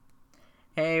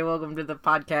Hey, welcome to the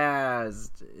podcast.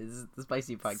 It's the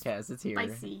Spicy Podcast. It's here.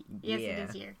 Spicy. Yes, it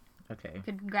is here. Okay.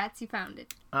 Congrats, you found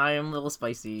it. I am a little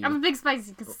spicy. I'm a big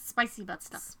spicy, because it's spicy about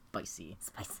stuff. Spicy.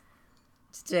 Spicy.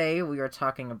 Today, we are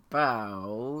talking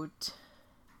about...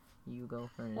 You go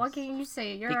first. What can you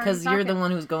say? Because you're the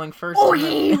one who's going first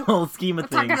Okay. in the whole scheme of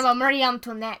We're things. talking about Marie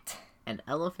Antoinette. And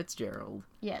Ella Fitzgerald.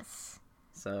 Yes.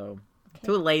 So, Okay.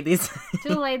 two ladies.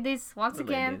 Two ladies, once Two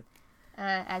again,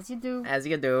 ladies. as you do. As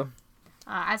you do.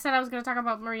 I said I was going to talk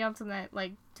about Marie Antoinette,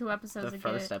 like, 2 episodes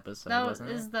ago. The first episode, No, wasn't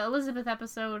it? This is the Elizabeth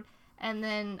episode, and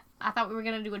then I thought we were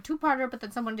going to do a 2-parter, but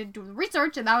then someone did do the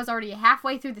research, and that was already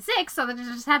halfway through the 6, so then I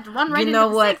just had to run right into the 6. You know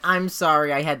what? I'm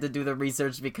sorry I had to do the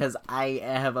research because I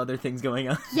have other things going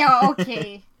on. Yeah,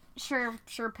 okay. Sure,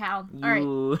 pal.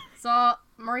 Alright, so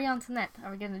Marie Antoinette,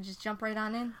 are we going to just jump right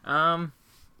on in?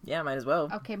 Yeah, might as well.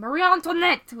 Okay, Marie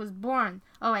Antoinette was born.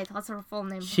 Oh wait, what's her full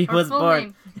name? She Her was full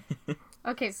born. name.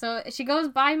 Okay, so she goes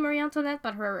by Marie Antoinette,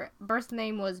 but her birth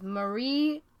name was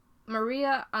Maria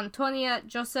Antonia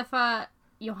Josepha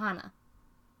Johanna.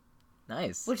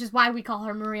 Nice. Which is why we call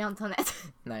her Marie Antoinette.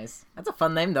 Nice. That's a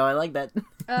fun name, though. I like that.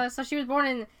 So she was born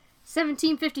in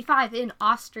 1755 in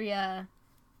Austria.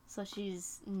 So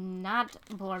she's not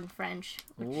born French.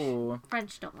 Which Ooh.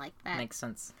 French don't like that. Makes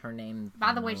sense. Her name.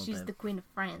 By the way, she's the Queen of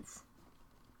France.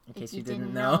 In case if you you didn't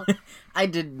didn't know. know. I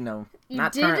did know. You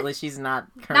Not did? currently. She's not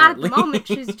currently. Not at the moment.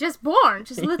 She's just born.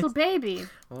 She's a little baby.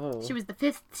 Oh. She was the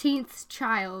 15th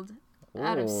child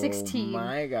out of 16 Oh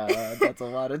my god. That's a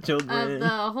lot of children. of the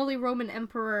Holy Roman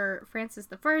Emperor Francis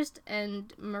I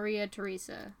and Maria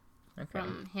Theresa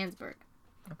from Habsburg,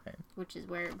 which is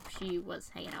where she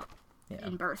was hanging out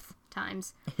in birth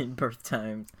times. In birth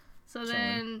times. So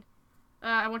then,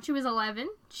 when she was 11,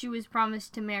 she was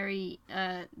promised to marry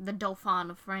the Dauphin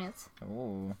of France.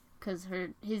 Oh. Because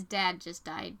his dad just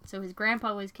died. So his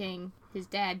grandpa was king, his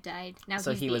dad died. Now So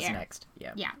he's he the was heir. next.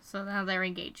 Yeah. Yeah, so now they're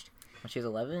engaged. When she was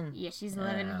 11? Yeah, she's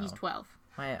 11 and he's 12.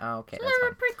 Why? Oh, okay. So That's they were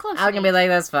fine. pretty close. I was gonna be like,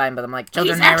 that's fine, but I'm like,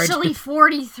 children He's marriage. actually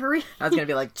 43. I was gonna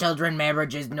be like, children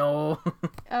marriages, no.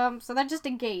 So they're just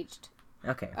engaged.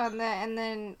 Okay. And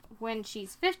then when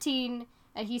she's 15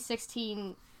 and he's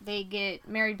 16, they get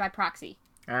married by proxy.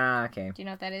 Ah, okay. Do you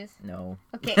know what that is? No.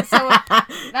 Okay, so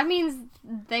that means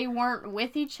they weren't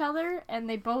with each other and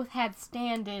they both had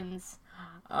stand-ins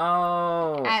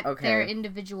Oh, at okay. their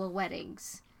individual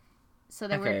weddings. So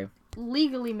they were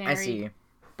legally married, I see.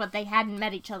 but they hadn't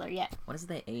met each other yet. What is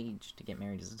the age to get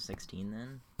married? Is it 16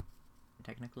 then?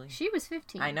 Technically? She was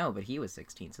 15. I know, but he was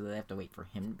 16, so they have to wait for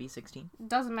him to be 16?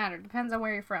 Doesn't matter. Depends on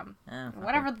where you're from. Oh, okay.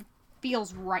 Whatever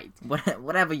feels right.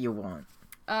 Whatever you want.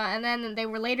 And then they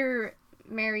were later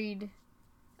married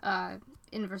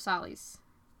in Versailles,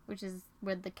 which is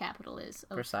where the capital is.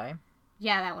 Versailles?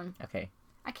 Yeah, that one. Okay.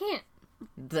 I can't.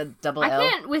 The double I L?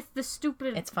 can't with the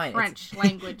stupid It's fine. French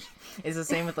language. It's the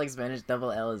same with, like, Spanish.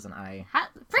 Double L is an I.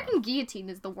 Freaking guillotine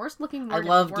is the worst looking word I in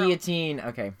love the world. guillotine.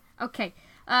 Okay. Okay.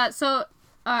 So,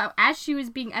 as she was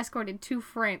being escorted to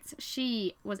France,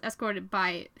 she was escorted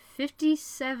by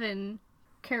 57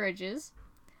 carriages,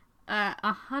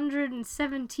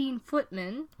 117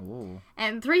 footmen, Ooh.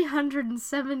 and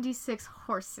 376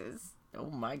 horses. Oh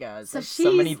my god. So That's she's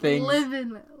so many things.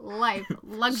 living life,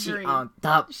 luxury. She on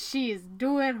top. She is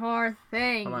doing her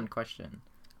thing. Hold on, question.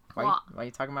 What? Why are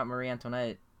you talking about Marie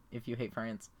Antoinette if you hate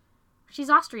France? She's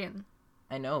Austrian.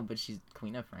 I know, but she's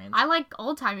Queen of France. I like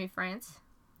old-timey France.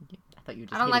 I thought you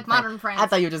just I don't hated like modern France. I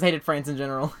thought you just hated France in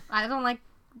general. I don't like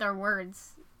their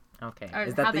words. Okay. Or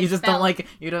Is how that they you just spell. don't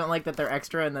like that they're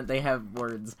extra and that they have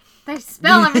words? They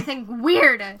spell everything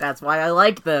weird. That's why I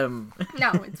like them.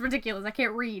 No, it's ridiculous. I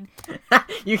can't read.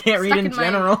 You can't read Stuck in my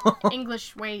general.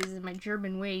 English ways and my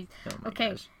German ways. Oh my Okay.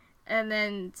 gosh. And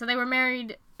then, so they were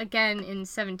married again in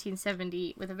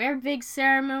 1770 with a very big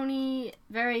ceremony.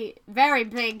 Very, very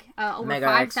big. Over Mega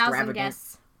 5,000 extravagant.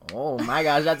 guests. Oh my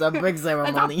gosh, that's a big That's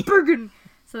ceremony. a big.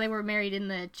 So they were married in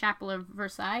the chapel of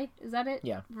Versailles. Is that it?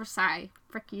 Yeah. Versailles.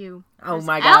 Frick you. Oh There's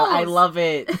my god, I L's. love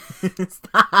it.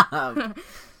 Stop.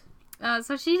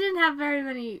 So she didn't have very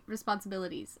many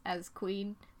responsibilities as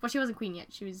queen. Well, she wasn't queen yet.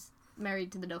 She was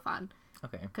married to the Dauphin.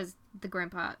 Okay. Because the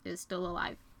grandpa is still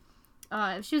alive.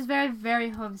 She was very, very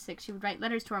homesick. She would write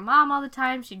letters to her mom all the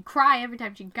time. She'd cry every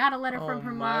time she got a letter from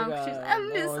her my mom. God. She was, I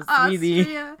miss Oh, sweetie.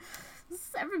 Austria.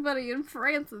 Everybody in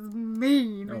France is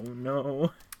mean. Oh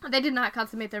no. They did not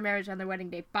consummate their marriage on their wedding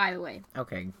day, by the way.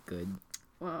 Okay, good.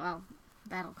 Well,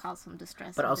 that'll cause some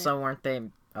distress. But also, weren't they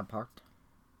apart?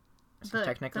 So the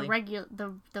technically?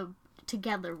 the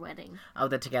together wedding. Oh,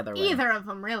 the together wedding. Either of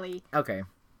them, really. Okay.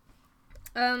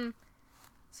 So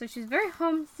she's very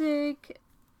homesick.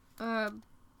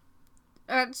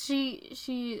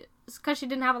 She because she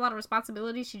didn't have a lot of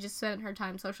responsibility, she just spent her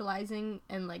time socializing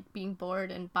and, like, being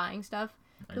bored and buying stuff.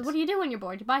 Because what do you do when you're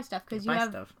bored? You buy stuff, because you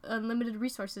have unlimited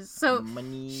resources. So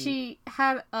she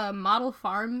had a model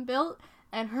farm built,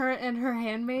 and her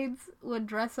handmaids would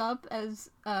dress up as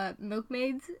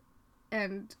milkmaids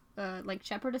and, like,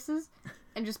 shepherdesses,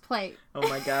 and just play. Oh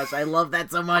my gosh, I love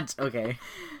that so much! Okay.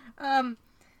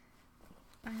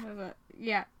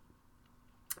 Yeah.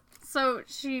 So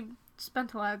she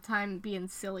spent a lot of time being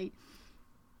silly.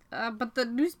 But the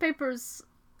newspapers,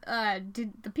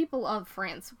 the people of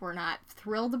France were not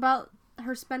thrilled about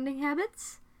her spending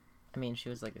habits. I mean, she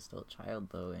was, like, still a child,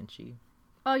 though, and she...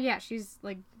 Oh, yeah, she's,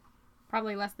 like,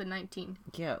 probably less than 19.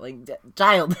 Yeah, like,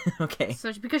 child! Okay.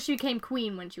 So, because she became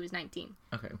queen when she was 19.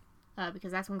 Okay.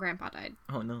 Because that's when Grandpa died.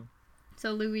 Oh, no.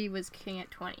 So Louis was king at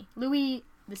 20. Louis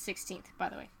the 16th, by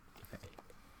the way.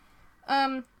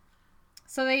 Okay.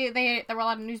 So there were a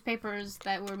lot of newspapers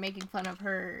that were making fun of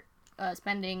her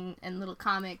spending, and little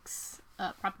comics,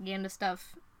 propaganda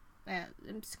stuff.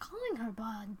 I'm just calling her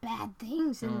bad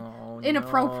things and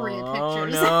inappropriate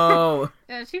pictures. Oh, no.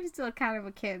 Yeah, she was still kind of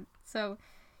a kid. So,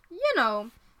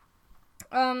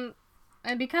 and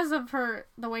because of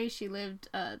the way she lived,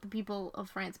 the people of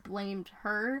France blamed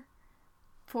her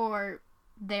for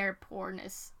their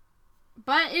poorness.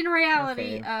 But in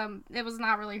reality, it was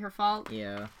not really her fault.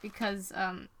 Yeah. Because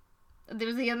there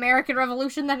was the American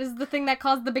Revolution that is the thing that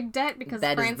caused the big debt, because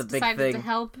France decided to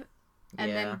help.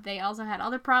 And then they also had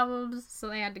other problems, so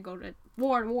they had to go to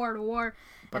war.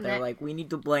 But they're like, we need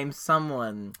to blame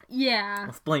someone. Yeah.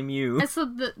 Let's blame you. And so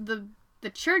the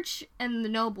church and the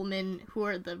noblemen, who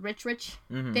are the rich,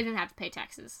 they didn't have to pay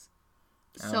taxes.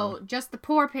 So just the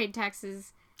poor paid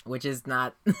taxes. Which is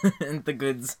not the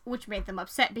goods. Which made them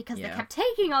upset, because they kept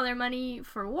taking all their money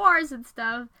for wars and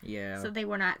stuff. Yeah. So they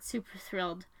were not super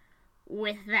thrilled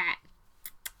with that.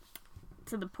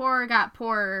 So the poor got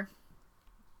poorer,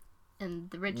 and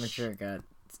the rich got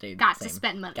to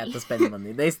spend money. Got to spend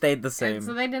money. They stayed the same. And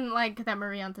so they didn't like that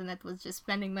Marie Antoinette was just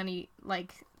spending money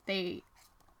like they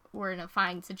were in a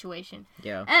fine situation.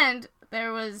 Yeah. And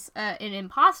there was an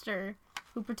imposter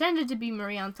who pretended to be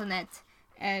Marie Antoinette,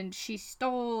 and she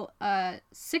stole a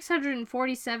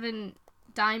 647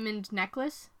 diamond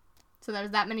necklace. So there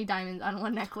was that many diamonds on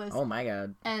one necklace. Oh my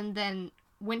god. And then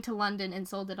went to London and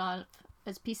sold it off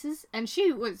as pieces. And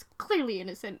she was clearly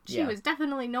innocent. She was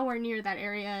definitely nowhere near that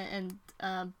area, and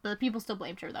the people still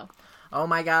blamed her, though. Oh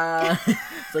my god.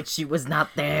 It's like she was not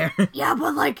there. Yeah,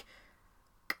 but like...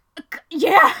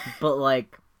 Yeah! But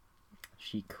like...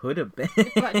 She could have been.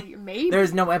 But maybe.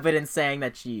 There's no evidence saying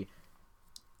that she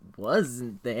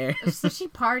wasn't there. So she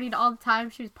partied all the time.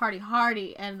 She was party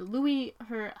hardy. And Louis,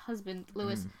 her husband,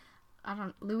 Louis...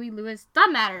 Louis,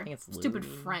 doesn't matter. I think it's stupid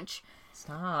Louis. French.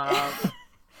 Stop.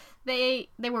 They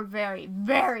were very,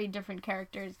 very different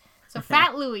characters. So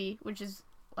Fat Louis, which is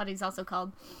what he's also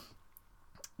called,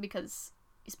 because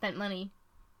he spent money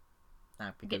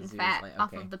getting fat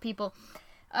off of the people.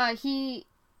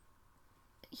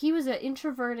 He was an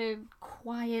introverted,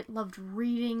 quiet, loved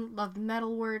reading, loved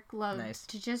metalwork, loved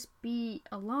to just be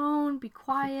alone, be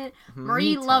quiet.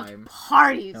 Marie loved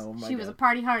parties. Oh she was a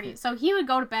party hardy. So he would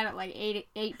go to bed at like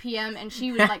 8 p.m. and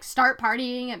she would like start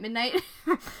partying at midnight.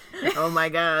 Oh my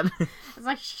god. It's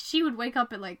like she would wake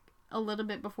up at like a little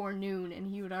bit before noon, and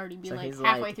he would already be like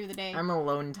halfway through the day. I'm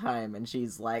alone time, and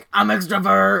she's like, I'm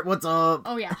extrovert, what's up?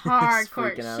 Oh yeah,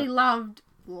 hardcore. She loved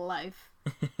life.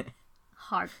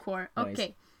 Hardcore.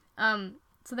 Okay. Nice.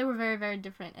 So they were very, very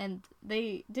different, and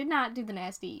they did not do the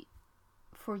nasty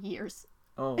for years.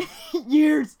 Oh.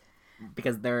 Years!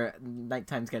 Because their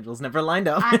nighttime schedules never lined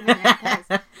up.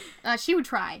 She would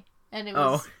try, and it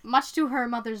was much to her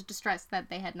mother's distress that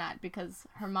they had not, because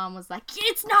her mom was like,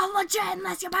 it's not legit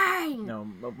unless you bang! No,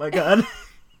 oh my god.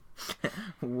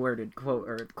 Worded quote,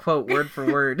 or quote word for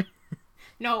word.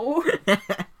 No.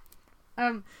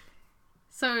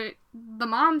 So the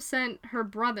mom sent her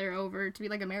brother over to be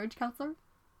like a marriage counselor.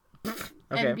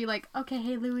 And be like, okay,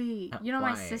 hey Louis, you know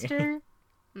my sister?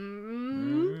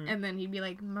 And then he'd be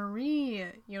like, Marie,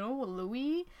 you know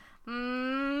Louis?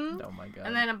 Oh my god.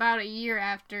 And then about a year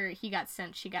after he got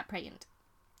sent, she got pregnant.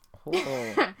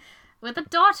 Oh. With a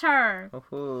daughter.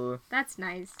 Oh. That's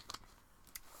nice.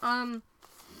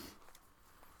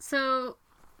 So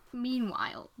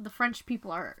meanwhile, the French people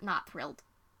are not thrilled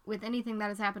with anything that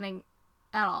is happening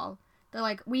at all. They're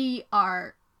like, we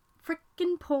are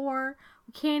frickin' poor.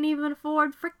 We can't even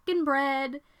afford frickin'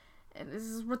 bread. And this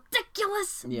is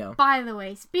ridiculous. Yeah. By the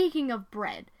way, speaking of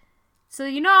bread, so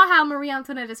you know how Marie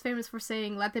Antoinette is famous for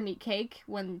saying, let them eat cake,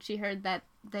 when she heard that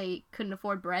they couldn't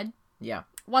afford bread? Yeah.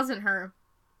 Wasn't her.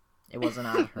 It was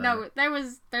not her. No,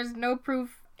 there's no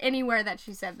proof anywhere that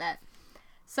she said that.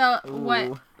 So Ooh.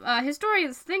 what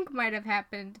historians think might have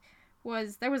happened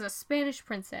was there was a Spanish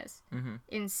princess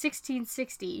in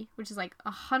 1660, which is like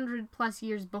 100+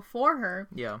 years before her,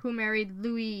 who married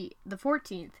Louis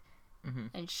XIV,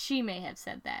 and she may have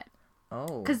said that.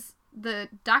 Oh. Because the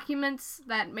documents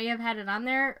that may have had it on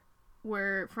there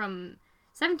were from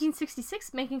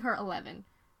 1766, making her 11,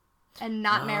 and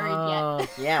not married yet.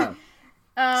 Yeah.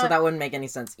 So that wouldn't make any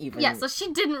sense even. Yeah, so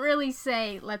she didn't really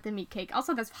say, let them eat cake.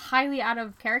 Also, that's highly out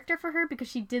of character for her, because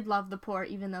she did love the poor,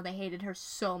 even though they hated her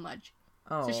so much.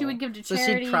 Oh. So she would give to charities.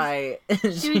 So she'd try...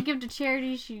 she would give to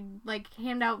charities, she'd, like,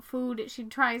 hand out food,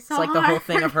 she'd try so hard. It's like the whole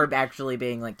thing of her actually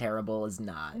being, like, terrible is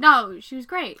not. No, she was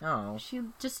great. Oh. She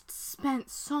just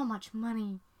spent so much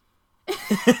money.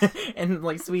 And,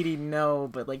 like, sweetie, no,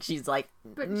 but, like, she's like...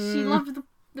 But she loved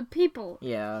the people.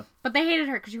 Yeah. But they hated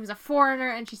her because she was a foreigner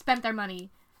and she spent their money.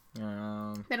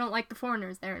 They don't like the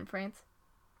foreigners there in France.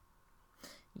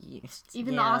 Yes.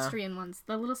 Even the Austrian ones.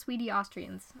 The little sweetie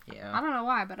Austrians. Yeah. I don't know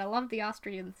why, but I love the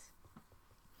Austrians.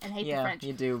 And hate the French. Yeah,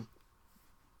 you do.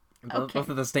 Okay. Both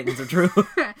of those statements are true.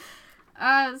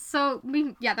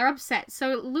 They're upset.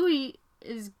 So Louis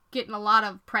is getting a lot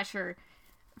of pressure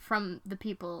from the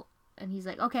people. And he's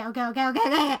like, okay.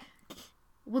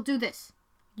 We'll do this.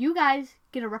 You guys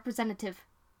get a representative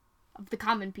of the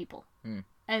common people.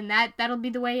 And that'll be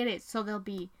the way it is. So there'll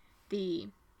be the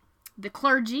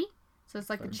clergy, so it's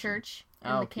like the church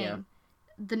and the king,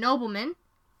 the noblemen,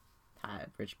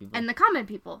 rich people, and the common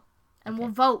people, and we'll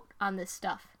vote on this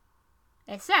stuff.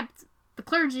 Except the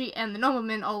clergy and the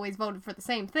noblemen always voted for the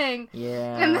same thing,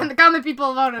 and then the common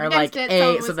people voted against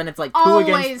it. So then it's like 2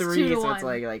 against 3, so it's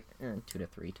like 2 to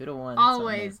 3, 2 to 1.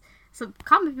 Always. So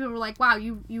common people were like, wow,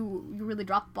 you really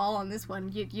dropped the ball on this one.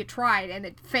 You tried, and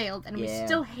it failed, and we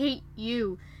still hate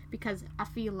you, because I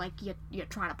feel like you're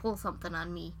trying to pull something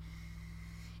on me,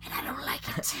 and I don't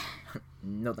like it.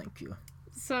 No, thank you.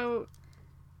 So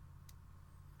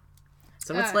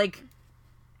it's like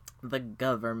the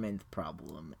government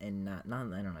problem, and not I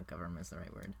don't know if government's the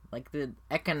right word. Like the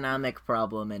economic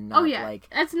problem, and not like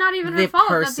it's not even her fault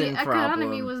that the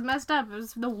economy was messed up. It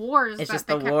was the wars. It's just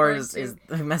the wars is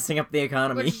messing up the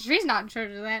economy. Which she's not in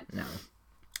charge of that. No.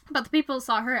 But the people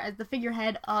saw her as the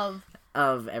figurehead of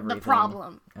everything. The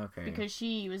problem. Okay. Because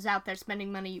she was out there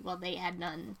spending money while they had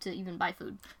none to even buy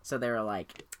food. So they were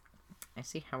like, I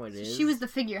see how it is. She was the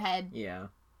figurehead. Yeah.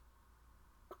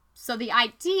 So the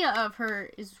idea of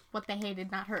her is what they hated,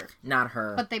 not her. Not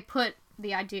her. But they put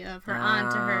the idea of her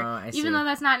onto her. Even though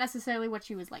that's not necessarily what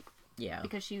she was like. Yeah.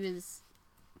 Because she was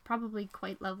probably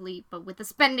quite lovely, but with a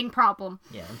spending problem.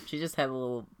 Yeah. She just had a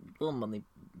little money.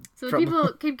 So the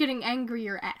people keep getting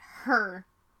angrier at her.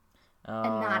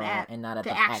 And not at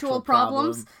the actual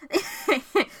problems.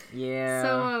 Yeah.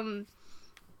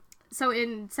 So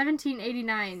in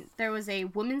 1789, there was a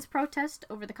women's protest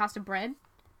over the cost of bread.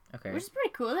 Okay. Which is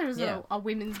pretty cool. There was a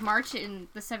women's march in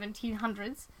the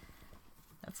 1700s.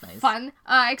 That's nice. Fun.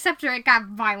 Except it got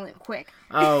violent quick.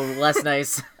 Oh, less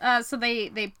nice. So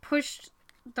they pushed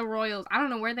the royals. I don't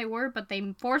know where they were, but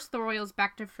they forced the royals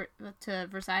back to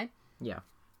Versailles. Yeah.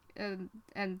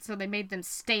 And so they made them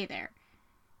stay there.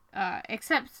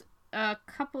 Except a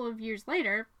couple of years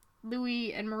later,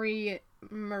 Louis and Marie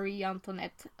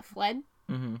Antoinette fled.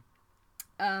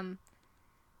 Mm-hmm.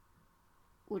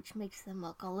 Which makes them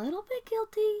look a little bit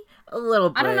guilty. A little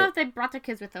bit. I don't know if they brought their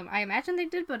kids with them. I imagine they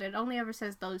did, but it only ever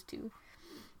says those two.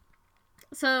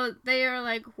 So they are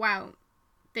like, wow,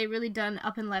 they really done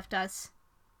up and left us.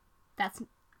 That's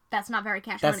not very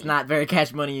cash money. That's not very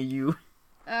cash money, you.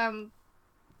 So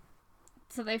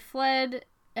they fled,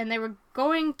 and they were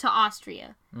going to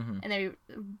Austria. Mm-hmm. And they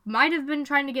might have been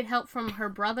trying to get help from her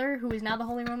brother, who is now the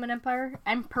Holy Roman Emperor.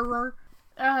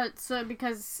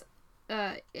 Because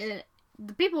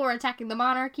the people were attacking the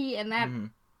monarchy, and that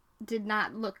did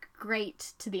not look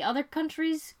great to the other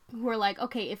countries, who were like,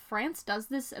 okay, if France does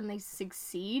this and they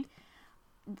succeed,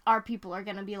 our people are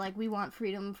gonna be like, we want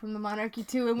freedom from the monarchy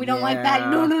too, and we don't like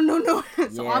that. No.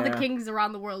 So all the kings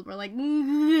around the world were like,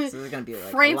 so there's gonna be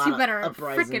like France, you better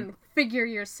freaking figure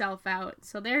yourself out.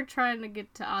 So they're trying to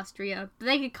get to Austria, but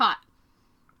they get caught.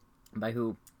 By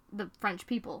who? The French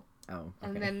people. Oh, okay.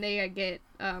 And then they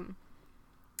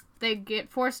get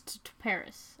forced to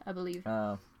Paris, I believe.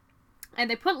 Oh. And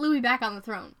they put Louis back on the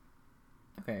throne.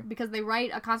 Okay. Because they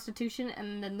write a constitution,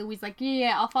 and then Louis is like,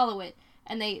 yeah, I'll follow it.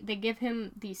 And they give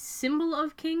him the symbol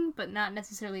of king, but not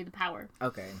necessarily the power.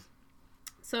 Okay.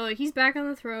 So he's back on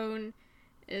the throne,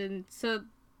 and so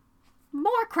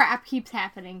more crap keeps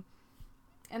happening.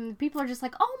 And people are just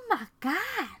like, oh my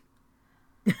god.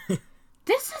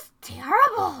 terrible.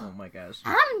 Oh my gosh.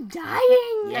 I'm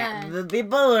dying. Yeah, the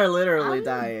people are literally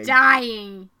dying.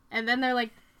 Dying. And then they're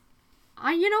like,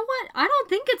 you know what? I don't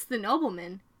think it's the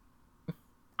nobleman.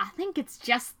 I think it's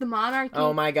just the monarchy.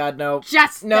 Oh my god, no.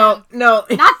 Just no. Not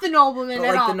the nobleman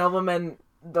at all. The noblemen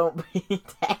don't pay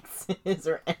taxes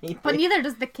or anything. But neither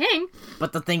does the king.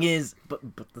 But the thing is... But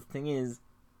the thing is...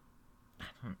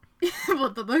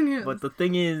 But the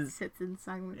thing is... Sits in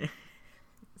silence.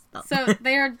 So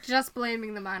they are just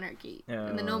blaming the monarchy. Oh.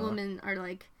 And the noblemen are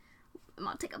like, I'm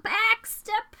gonna take a back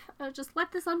step. Just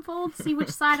let this unfold. See which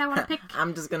side I want to pick.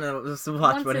 I'm just gonna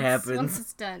watch what happens. Once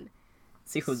it's done.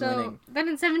 See who's winning. Then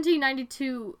in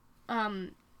 1792,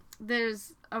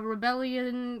 there's a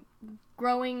rebellion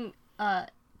growing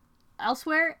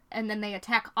elsewhere, and then they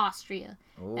attack Austria.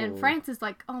 Ooh. And France is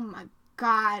like, oh my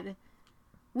god,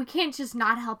 we can't just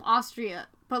not help Austria.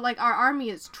 But, like, our army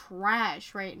is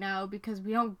trash right now because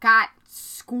we don't got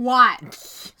squat.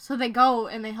 So they go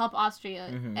and they help Austria,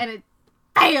 and it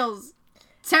fails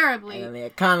terribly. And then the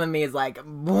economy is like...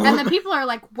 Boom. And then people are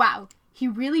like, wow, he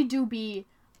really do be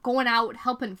going out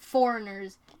helping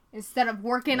foreigners instead of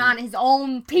working on his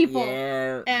own people.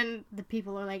 Yeah. And the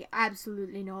people are like,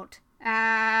 absolutely not.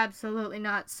 Absolutely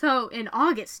not. So, in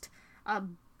August, a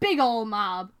big old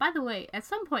mob. By the way, at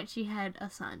some point she had a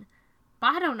son.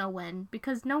 But I don't know when,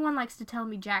 because no one likes to tell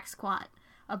me jack squat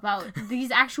about these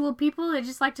actual people. They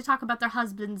just like to talk about their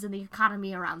husbands and the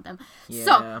economy around them. Yeah.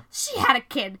 So, she had a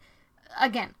kid.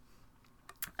 Again.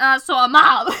 So a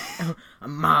mob. A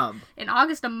mob. In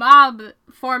August, a mob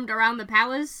formed around the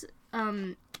palace,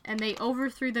 and they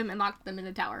overthrew them and locked them in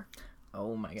a tower.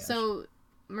 Oh my gosh. So,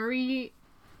 Marie,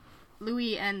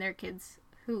 Louis, and their kids,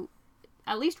 who,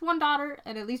 at least one daughter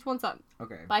and at least one son.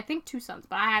 Okay. But I think 2 sons,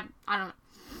 but I don't know.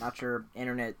 Not sure.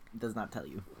 Internet does not tell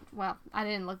you. Well, I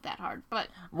didn't look that hard, but...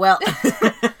 Well...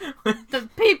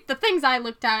 the things I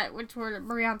looked at, which were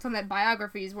Marie Antoinette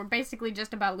biographies, were basically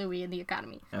just about Louis and the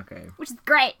economy. Okay. Which is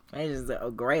great. Which is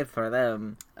great for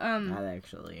them. Not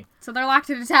actually. So they're locked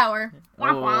in a tower.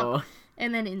 Womp womp.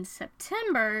 And then in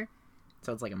September...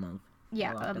 So it's like a month.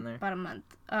 Yeah, about a month.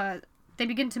 They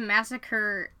begin to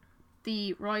massacre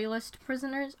the royal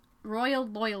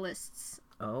loyalists.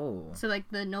 Oh. So, like,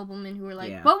 the noblemen who were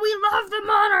like, but we love the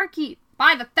monarchy!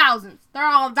 By the thousands. They're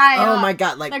all dying off. Oh my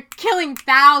god, like... They're killing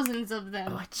thousands of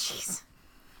them. Oh, jeez.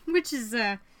 Which is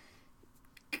a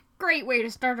great way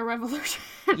to start a revolution.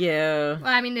 Yeah. Well,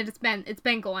 I mean, it's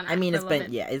been going on. I mean, it's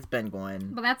been going.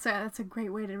 But that's a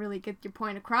great way to really get your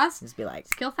point across. Just be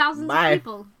like... Kill thousands of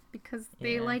people. Because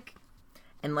they, like...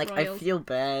 And, like, royals. I feel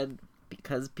bad...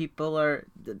 Because people are,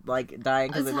 like, dying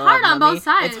because they don't have money. It's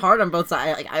hard on both sides. It's hard on both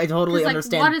sides. I totally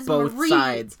understand both Marie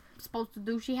sides. Supposed to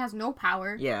do? She has no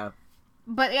power. Yeah.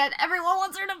 But yet everyone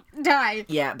wants her to die.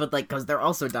 Yeah, but, like, because they're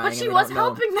also dying. But she was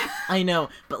helping them. I know,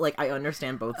 but, like, I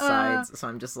understand both sides. So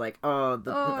I'm just like, oh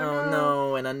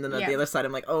no. And then the other side,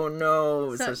 I'm like, oh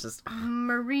no. So it's just...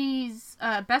 Marie's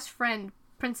best friend,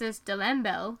 Princess de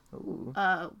Lamballe,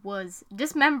 was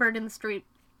dismembered in the street.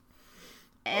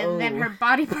 And then her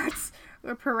body parts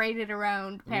were paraded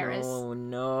around Paris. Oh,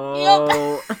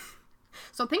 no. Yep.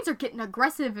 So things are getting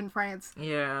aggressive in France.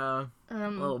 Yeah. A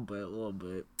little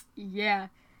bit. Yeah.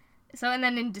 So, and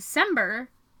then in December,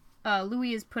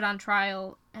 Louis is put on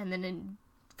trial, and then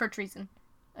for treason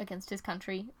against his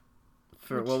country.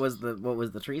 For what was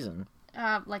the treason?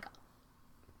 Like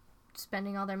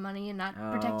spending all their money and not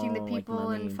protecting the people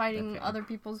and fighting other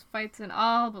people's fights and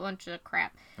all a bunch of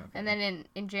crap. Okay. And then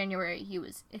in January he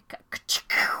was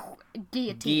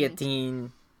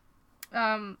guillotined.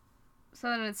 So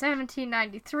then in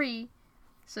 1793,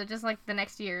 so just like the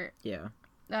next year,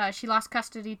 she lost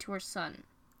custody to her son.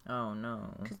 Oh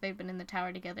no! Because they've been in the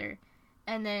tower together,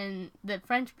 and then the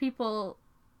French people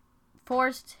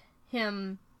forced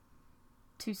him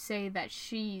to say that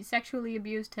she sexually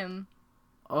abused him.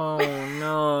 Oh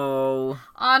no!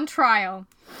 On trial.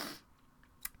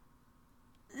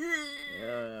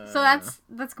 So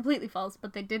that's completely false,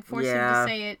 but they did force him to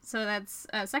say it. So that's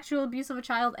sexual abuse of a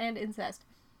child and incest.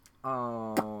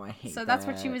 Oh, I hate that. So that's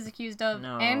what she was accused of,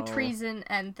 and treason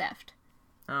and theft.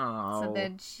 Oh. So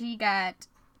then she got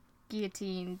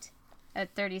guillotined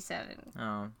at 37.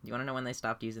 Oh, you want to know when they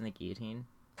stopped using the guillotine?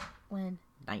 When?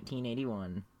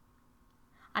 1981.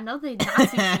 I know the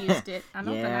Nazis used it. I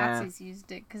know the Nazis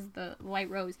used it because the White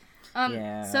Rose.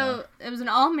 So it was an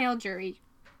all-male jury.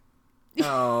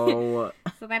 Oh.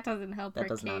 So that doesn't help her case.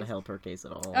 That does not help her case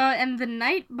at all. And the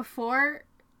night before...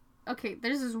 Okay,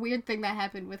 there's this weird thing that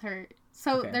happened with her.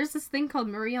 So there's this thing called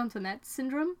Marie Antoinette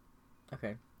syndrome.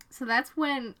 Okay. So that's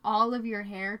when all of your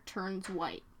hair turns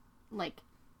white. Like,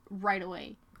 right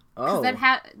away. Oh. Because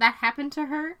that happened to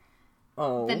her.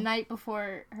 the night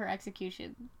before her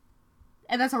execution.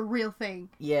 And that's a real thing.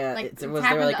 Yeah, like, was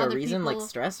there like a reason, like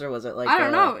stress, or was it like... I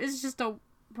don't know, it's just a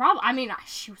problem. I mean,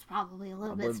 she was probably a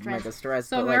little bit stressed.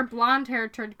 So her blonde hair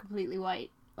turned completely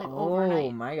white, like overnight.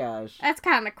 Oh my gosh. That's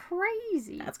kind of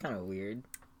crazy. That's kind of weird.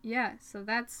 Yeah, so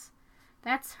that's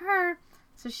her.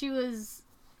 So she was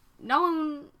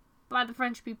known by the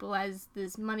French people as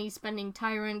this money-spending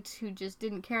tyrant who just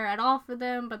didn't care at all for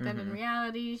them, but then in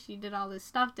reality, she did all this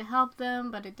stuff to help them,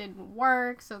 but it didn't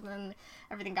work, so then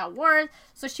everything got worse.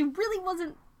 So she really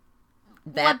wasn't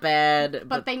that bad,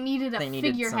 but they needed a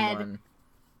figurehead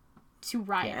to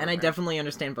ride and I definitely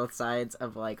understand both sides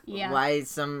of, like, why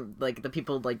some, like, the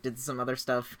people, like, did some other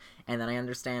stuff, and then I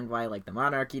understand why, like, the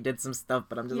monarchy did some stuff,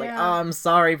 but I'm just like, oh, I'm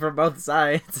sorry for both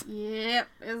sides. Yep,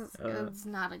 it's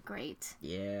not a great...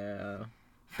 Yeah.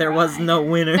 There was no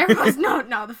winner. There was no,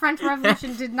 the French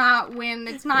Revolution did not win.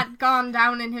 It's not gone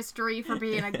down in history for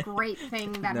being a great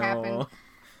thing that happened.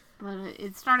 But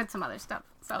it started some other stuff.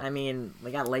 So I mean, we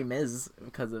got Les Mis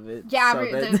because of it. Yeah,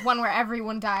 so the one where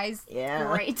everyone dies. Yeah.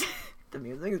 Great. The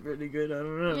music is pretty good, I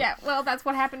don't know. Yeah, well, that's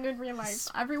what happened in real life.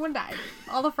 Everyone died.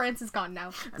 All of France is gone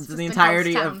now. It's the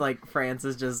entirety of, like, France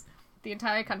is just the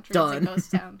entire country is a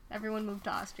ghost town. Everyone moved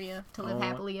to Austria to live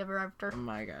happily ever after. Oh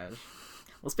my gosh.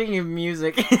 Well, speaking of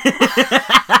music...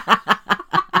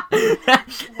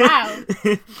 Wow.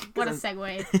 What a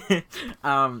segue.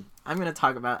 I'm gonna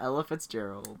talk about Ella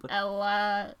Fitzgerald.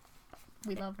 Ella...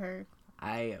 We love her.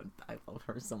 I love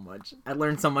her so much. I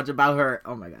learned so much about her.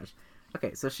 Oh my gosh.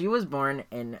 Okay, so she was born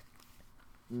in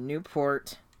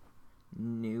Newport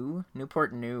New,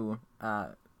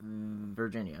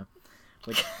 Virginia.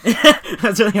 Which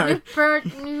that's really hard. Newport,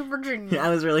 New Virginia. That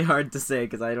was really hard to say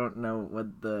because I don't know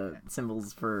what the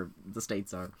symbols for the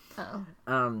states are. Oh.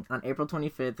 On April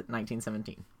 25th,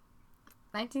 1917.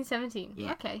 1917.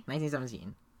 Yeah. Okay.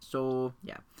 1917. So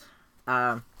yeah.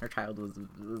 Her child was a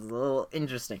little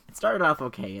interesting. It started off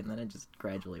okay, and then it just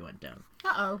gradually went down.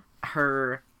 Uh-oh.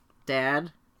 Her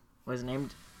dad was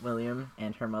named William,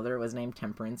 and her mother was named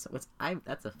Temperance.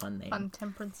 That's a fun name. Fun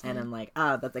Temperance. And I'm like,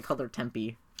 that they called her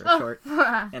Tempe for short.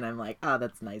 And I'm like,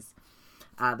 that's nice.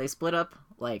 They split up,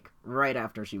 like, right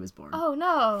after she was born. Oh,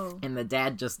 no. And the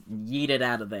dad just yeeted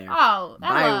out of there. Oh,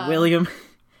 by William.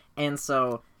 And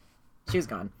so, she was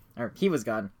gone. Or, he was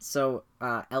gone. So,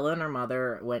 Ella and her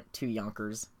mother went to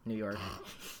Yonkers, New York.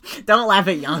 Don't laugh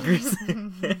at Yonkers.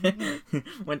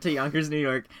 Went to Yonkers, New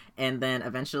York. And then,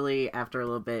 eventually, after a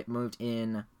little bit, moved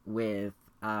in with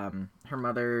her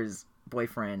mother's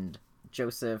boyfriend,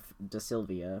 Joseph De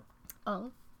Silvia.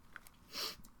 Oh.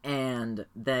 And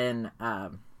then,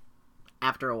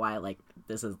 after a while, like,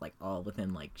 this is, like, all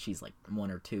within, like, she's, like,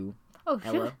 1 or 2. Oh,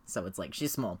 Ella. sure. So, it's, like,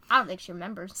 she's small. I don't think she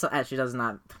remembers. So, she does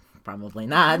not... Probably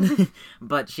not.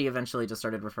 But she eventually just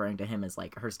started referring to him as,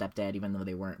 like, her stepdad, even though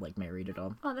they weren't, like, married at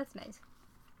all. Oh, that's nice.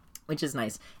 Which is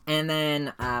nice. And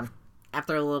then,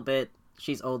 after a little bit,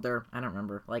 she's older. I don't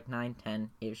remember. Like, 9,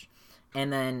 10-ish.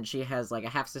 And then she has, like, a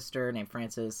half-sister named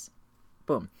Frances.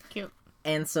 Boom. Cute.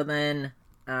 And so then,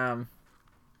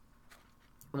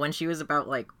 when she was about,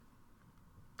 like,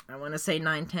 I want to say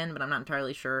 9, 10, but I'm not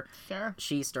entirely sure. Sure.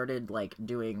 She started, like,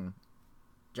 doing...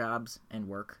 jobs and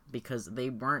work because they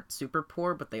weren't super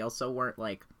poor, but they also weren't,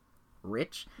 like,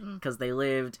 rich because they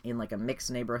lived in, like, a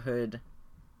mixed neighborhood,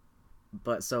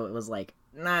 but so it was, like,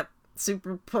 not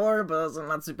super poor but also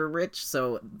not super rich.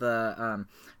 So the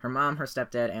her mom, her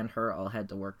stepdad, and her all had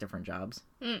to work different jobs,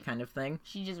 kind of thing.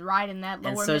 She just riding that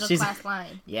lower middle class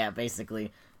line. Yeah,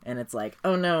 basically. And it's like,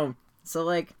 oh no. So,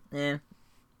 like,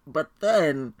 but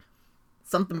then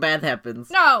something bad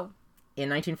happens. No. In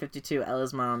 1952,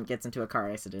 Ella's mom gets into a car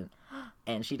accident,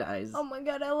 and she dies. Oh my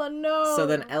god, Ella, no! So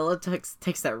then Ella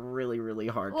takes that really, really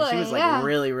hard, because she was, like,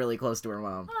 really, really close to her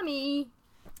mom. Mommy!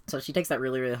 So she takes that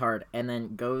really, really hard, and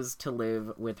then goes to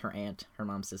live with her aunt, her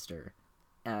mom's sister,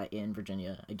 in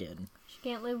Virginia again. She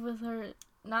can't live with her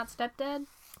not stepdad?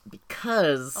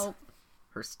 Because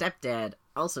her stepdad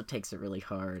also takes it really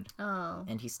hard. Oh.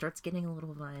 And he starts getting a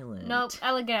little violent. Nope,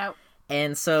 Ella, get out.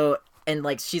 And so... And,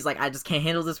 like, she's like, I just can't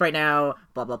handle this right now,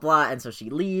 blah, blah, blah. And so she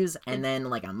leaves, and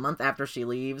then, like, a month after she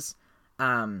leaves,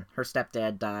 her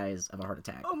stepdad dies of a heart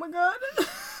attack. Oh, my God.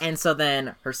 And so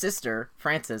then her sister,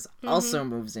 Frances, also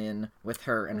moves in with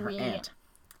her and her aunt.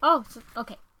 Oh, so,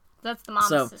 okay. That's the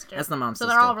mom's sister. That's the mom's sister.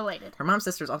 So they're all related. Her mom's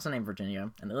sister's also named Virginia,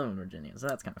 and they live in Virginia, so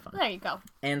that's kind of fun. There you go.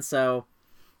 And so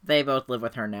they both live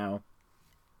with her now,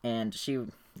 and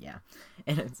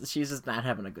and she's just not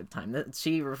having a good time.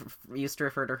 She used to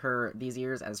refer to her these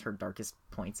years as her darkest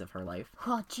points of her life.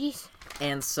 Oh, jeez.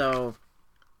 And so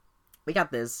we got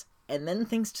this, and then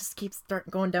things just keep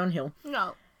going downhill.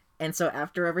 No. And so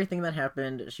after everything that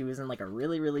happened, she was in, like, a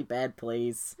really, really bad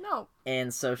place. No.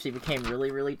 And so she became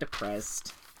really, really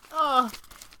depressed. Oh.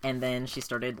 And then she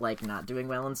started, like, not doing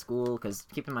well in school, because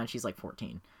keep in mind, she's, like,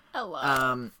 14.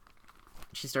 Hello.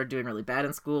 She started doing really bad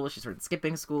in school. She started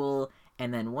skipping school.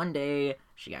 And then one day,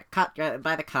 she got caught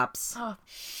by the cops. Oh,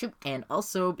 shoot. And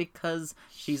also because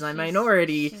she's a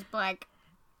minority. She's black.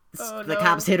 Oh, the no.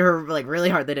 cops hit her, like, really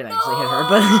hard. They didn't actually hit her,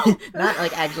 but... not,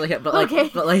 like, actually hit, but, like... Okay.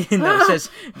 But, like, no, it's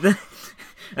just...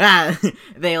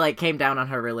 they, like, came down on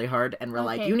her really hard and were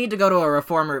like, you need to go to a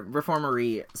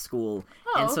reformery school.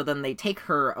 Oh. And so then they take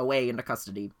her away into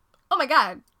custody. Oh, my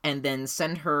God. And then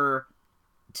send her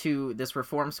to this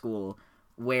reform school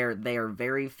where they are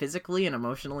very physically and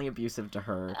emotionally abusive to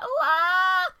her.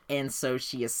 And so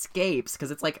she escapes,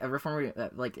 because it's like a reformer,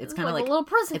 like, it's kind of like... a little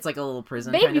prison. It's like a little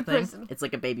prison baby kind of thing. Prison. It's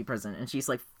like a baby prison. And she's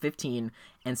like 15,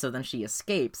 and so then she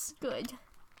escapes. Good.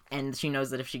 And she knows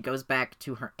that if she goes back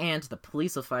to her aunt, the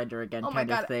police will find her again, Oh kind my of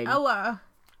God, thing. Ella.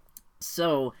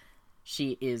 So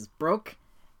she is broke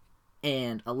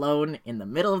and alone in the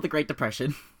middle of the Great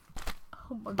Depression.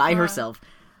 Oh my by God. herself.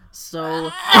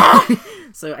 So,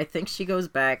 so I think she goes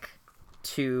back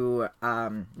to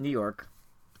New York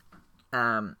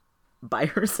by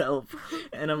herself,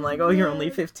 and I'm like, oh, you're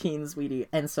only 15, sweetie.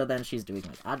 And so then she's doing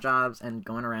like odd jobs and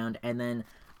going around, and then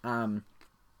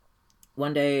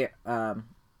one day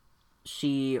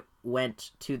she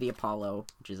went to the Apollo,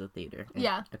 which is a theater.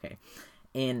 Yeah. Okay.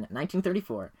 In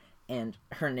 1934, and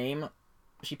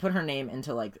she put her name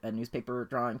into like a newspaper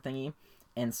drawing thingy,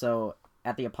 and so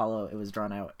at the Apollo, it was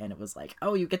drawn out, and it was like,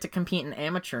 oh, you get to compete in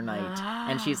amateur night.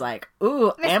 And she's like,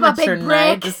 ooh, That's amateur my big night,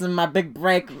 break. this is my big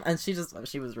break. And she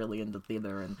was really into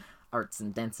theater and arts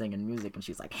and dancing and music, and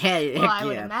she's like, hey, Well, heck I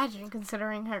would yeah. imagine,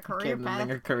 considering her career path.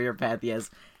 Her career path,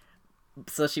 yes.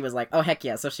 So she was like, oh, heck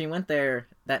yeah. So she went there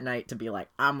that night to be like,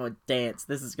 I'm gonna dance.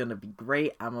 This is gonna be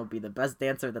great. I'm gonna be the best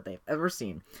dancer that they've ever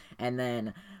seen. And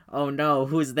then, oh no,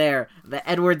 who's there? The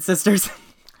Edwards sisters.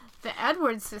 The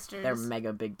Edwards sisters. They're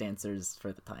mega big dancers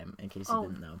for the time, in case you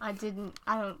didn't know. I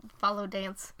don't follow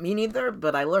dance. Me neither,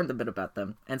 but I learned a bit about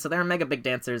them. And so they're mega big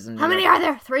dancers. How many are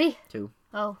there? 3? 2.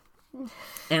 Oh.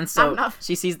 And so enough.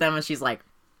 she sees them and she's like,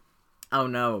 oh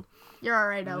no. You're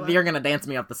alright, Ella. You're gonna dance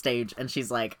me off the stage. And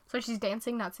she's like... So she's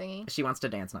dancing, not singing? She wants to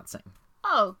dance, not sing.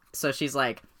 Oh. So she's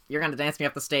like, you're gonna dance me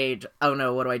off the stage. Oh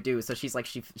no, what do I do? So she's like,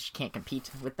 she can't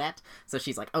compete with that. So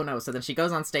she's like, oh no. So then she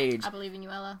goes on stage. I believe in you,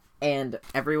 Ella. And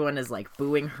everyone is like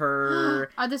booing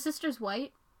her. Are the sisters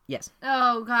white? Yes.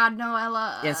 Oh god, no,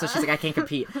 Ella. Yeah, so she's like, I can't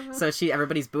compete. So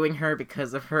everybody's booing her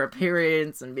because of her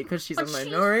appearance and because she's a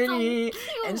minority.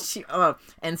 She's so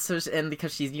cute. And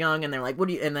because she's young, and they're like, what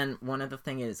do you? And then one of the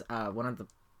thing is,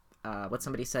 what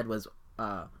somebody said was,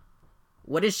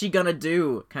 what is she gonna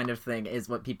do? Kind of thing is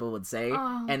what people would say.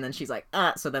 Oh. And then she's like,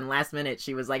 so then last minute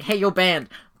she was like, hey, yo, band,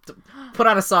 put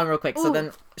on a song real quick. Ooh. So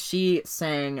then she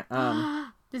sang,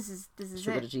 This is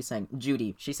what did she sing?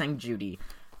 Judy. She sang Judy.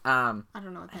 I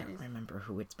don't know what that is. I don't remember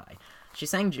who it's by. She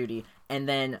sang Judy, and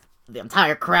then the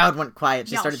entire crowd went quiet.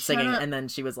 She started singing, and then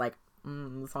she was like,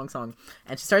 song.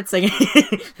 And she started singing.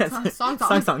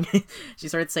 Song. She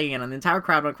started singing, and the entire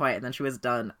crowd went quiet, and then she was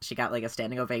done. She got like a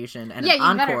standing ovation and an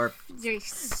encore. You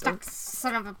stuck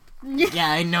son of a... Yeah,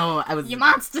 I know. I was you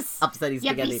monsters. Upsetting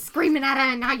spaghetti. You be screaming at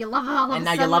her, and now you love her all of and a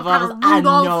now sudden. you love her. What kind of I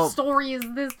Rudolph know. story is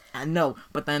this? I know.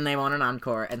 But then they want an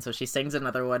encore, and so she sings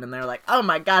another one, and they're like, "Oh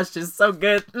my gosh, she's so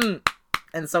good,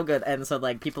 and so good." And so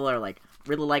like people are like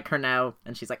really like her now,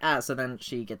 and she's like, So then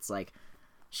she gets like,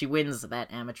 she wins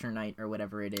that amateur night or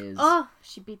whatever it is. Oh,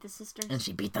 she beat the sisters. And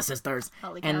she beat the sisters.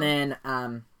 Holy cow. And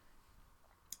then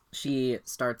she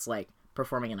starts like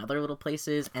performing in other little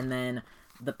places, and then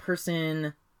the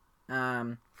person,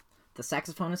 the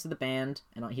saxophonist of the band,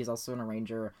 and he's also an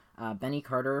arranger, Benny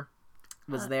Carter,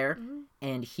 was there,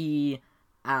 and he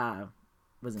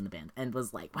was in the band and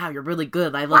was like, wow, you're really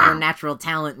good, I love your natural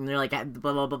talent, and they're like,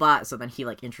 blah blah blah blah. So then he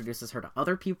like introduces her to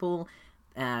other people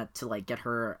to like get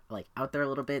her like out there a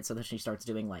little bit, so that she starts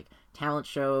doing like talent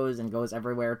shows and goes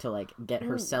everywhere to like get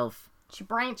herself. She's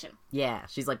branching. Yeah,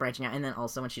 she's like branching out, and then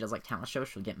also when she does like talent shows,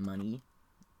 she'll get money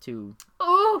to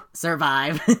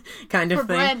survive, kind of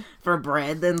thing, for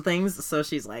bread and things. So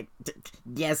she's like,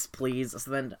 yes, please.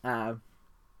 So then,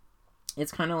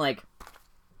 it's kind of like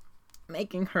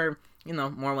making her,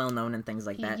 more well known and things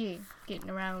like that. Yeah, getting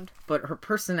around. But her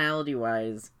personality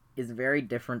wise is very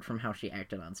different from how she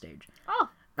acted on stage.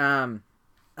 On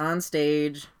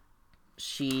stage,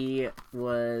 she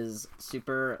was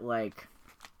super like,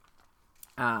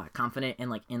 confident and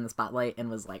like in the spotlight and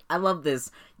was like, I love this,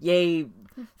 yay,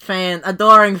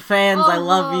 adoring fans, I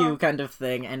love you kind of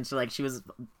thing. And she was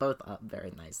both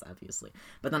very nice, obviously,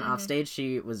 but then off stage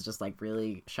she was just like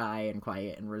really shy and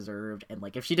quiet and reserved, and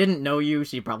like if she didn't know you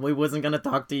she probably wasn't gonna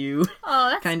talk to you.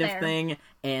 That's kind fair. of thing.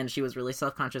 And she was really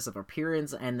self-conscious of her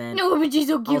appearance, and then no, but she's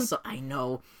so cute. also, I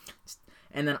know.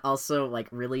 And then also, like,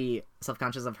 really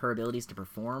self-conscious of her abilities to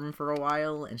perform for a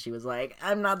while. And she was like,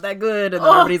 I'm not that good. And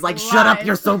then everybody's like, shut up,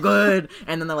 you're so good.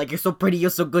 And then they're like, you're so pretty, you're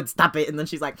so good, stop it. And then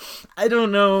she's like, I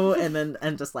don't know.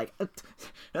 And just like,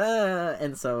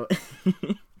 and so.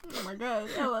 Oh my god,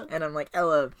 Ella. And I'm like,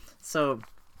 Ella. So,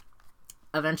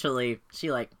 eventually,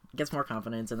 she, like, gets more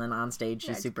confidence. And then on stage,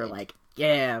 she's super like,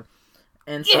 yeah.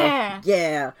 And so,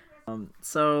 yeah.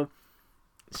 So,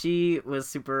 she was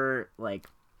super, like,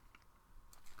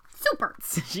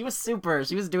 she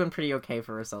was doing pretty okay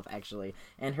for herself, actually,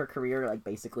 and her career like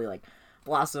basically like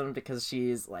blossomed because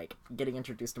she's like getting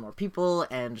introduced to more people,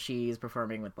 and she's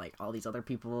performing with like all these other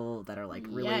people that are like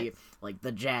really like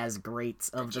the jazz greats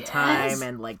of the time,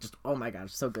 and like just oh my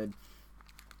gosh, so good.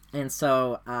 And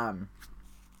so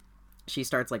she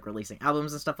starts like releasing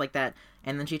albums and stuff like that,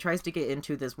 and then she tries to get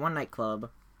into this one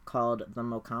nightclub called the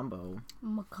Mocambo,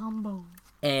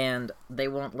 and they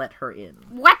won't let her in.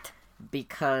 What?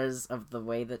 Because of the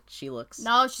way that she looks.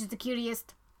 No, she's the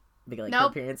cutest. Because like her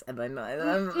appearance, and then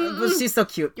but she's so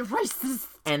cute. You're racist.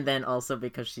 And then also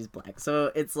because she's black.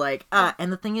 So it's like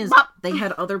and the thing is, they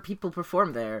had other people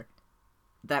perform there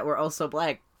that were also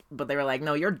black, but they were like,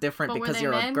 no, you're different because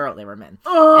you're a girl. They were men.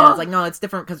 And I was like, no, it's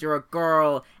different because you're a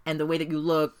girl, and the way that you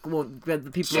look won't get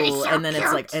the people. She's so and then cute.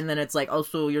 it's like,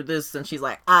 also you're this, and she's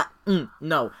like,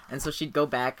 no. And so she'd go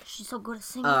back. She's so good at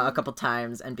singing. A couple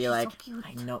times and be like, so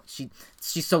I know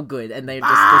she's so good, and they're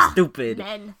stupid.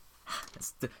 Men.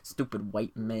 Stupid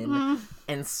white men.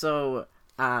 And so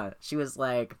she was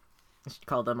like, she'd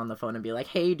call them on the phone and be like,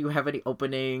 hey, do you have any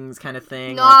openings, kind of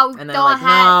thing. No, like, and they're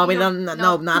like,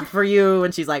 no, not for you.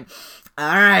 And she's like,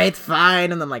 all right,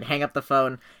 fine. And then like hang up the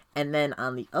phone. And then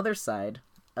on the other side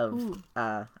of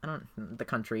the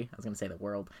country, I was gonna say the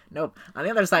world, nope, on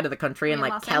the other side of the country in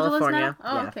like Los California,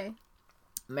 okay,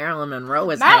 Marilyn Monroe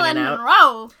was hanging out.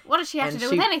 Monroe? What does she have to do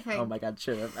with anything? Oh my god,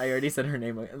 should have. I already said her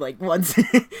name like once.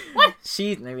 What?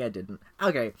 Maybe I didn't.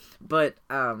 Okay, but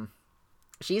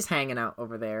she's hanging out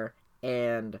over there,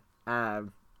 and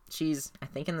she's I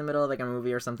think in the middle of like a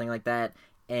movie or something like that,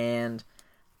 and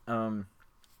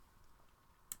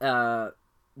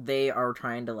they are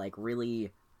trying to like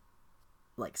really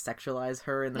like sexualize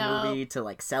her in the movie to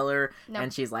like sell her,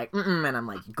 and she's like, and I'm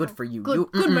like, good for you, good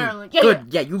Marilyn,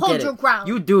 yeah, you hold get your it, ground.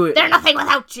 you do it, they're nothing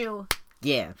without you.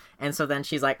 Yeah, and so then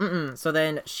she's like, so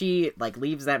then she like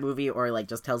leaves that movie or like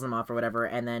just tells them off or whatever,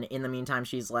 and then in the meantime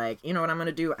she's like, you know what I'm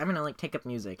gonna do? I'm gonna like take up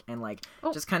music and like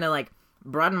just kind of like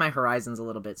broaden my horizons a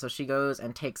little bit. So she goes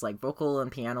and takes like vocal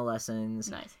and piano lessons.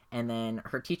 Nice. And then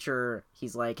her teacher,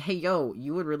 he's like, hey yo,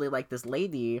 you would really like this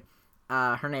lady.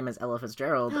 Her name is Ella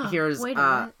Fitzgerald. Here's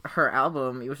her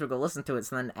album. You should go listen to it.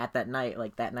 So then at that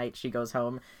night she goes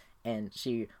home and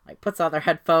she like puts on their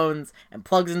headphones and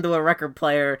plugs into a record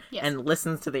player and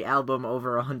listens to the album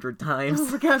over 100 times.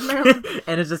 Oh my god, Marilyn.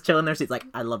 And it's just chilling there. She's like,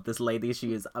 I love this lady.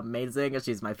 She is amazing.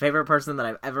 She's my favorite person that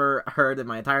I've ever heard in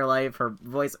my entire life. Her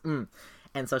voice,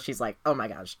 And so she's like, oh my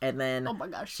gosh. And then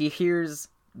she hears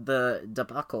the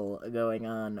debacle going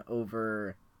on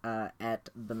over at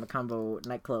the Mocambo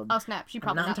nightclub. Oh snap! She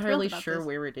probably I'm not entirely sure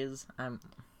where it is. I'm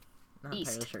not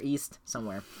entirely sure. East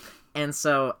somewhere. And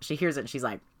so she hears it and she's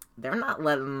like, they're not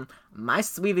letting my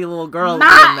sweetie little girl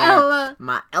get in there.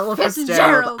 My Ella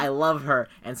Fitzgerald. I love her.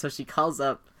 And so she calls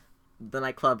up the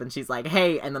nightclub and she's like,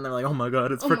 hey, and then they're like, oh my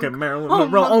god, it's freaking Marilyn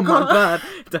Monroe. Oh my god.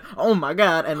 Oh my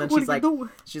god. And then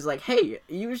she's like, hey,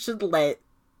 you should let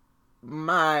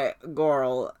my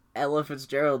girl Ella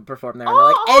Fitzgerald perform there. And they're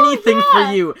like, anything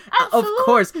for you. Of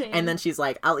course. And then she's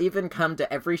like, I'll even come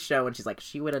to every show. And she's like,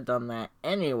 she would have done that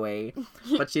anyway.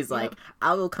 But she's like,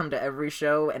 I will come to every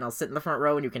show and I'll sit in the front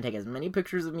row and you can take as many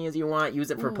pictures of me as you want,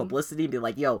 use it for publicity, be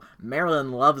like, yo,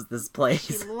 Marilyn loves this place.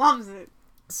 She loves it.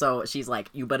 So she's like,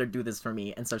 you better do this for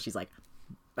me. And so she's like,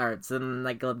 alright, so the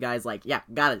nightclub guy's like, yeah,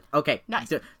 got it. Okay,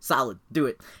 nice. Solid, do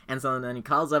it. And so then he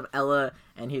calls up Ella,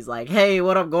 and he's like, hey,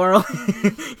 what up, girl?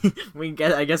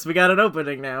 I guess we got an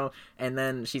opening now. And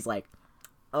then she's like,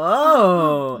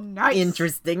 oh, nice.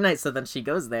 Interesting night. So then she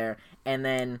goes there, and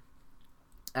then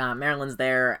Marilyn's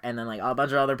there, and then, like, a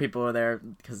bunch of other people are there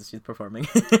because she's performing.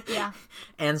 Yeah.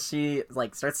 And she,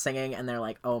 like, starts singing, and they're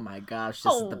like, oh my gosh,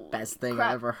 this is the best thing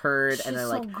I've ever heard. She's and they're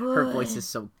like, so her voice is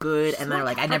so good. She's and they're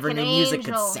like, I never knew music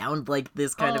could sound like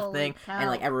this kind of thing. Cow. And,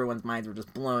 like, everyone's minds were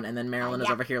just blown. And then Marilyn is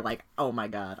over here like, oh my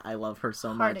god, I love her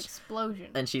so much. Explosion.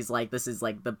 And she's like, this is,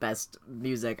 like, the best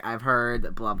music I've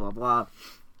heard, blah, blah, blah.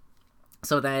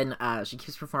 So then she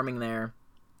keeps performing there,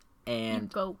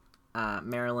 and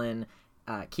Marilyn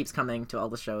keeps coming to all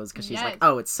the shows because she's like,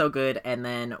 oh, it's so good. And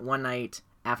then one night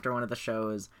after one of the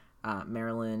shows,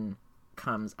 Marilyn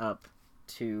comes up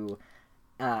to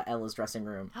Ella's dressing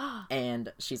room,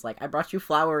 and she's like, I brought you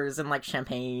flowers and, like,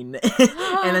 champagne.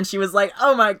 And then she was like,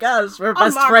 oh my gosh, we're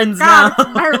best friends now.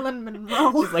 It's Marilyn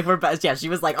Monroe. She's like, we're best. Yeah, she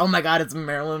was like, oh my god, it's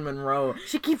Marilyn Monroe.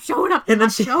 She keeps showing up in my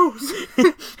shows.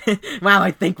 Wow,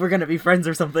 I think we're gonna be friends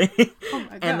or something. Oh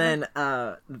my god. And then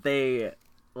they,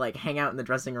 like, hang out in the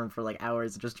dressing room for, like,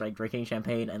 hours, just, like, drinking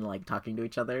champagne and, like, talking to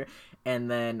each other. And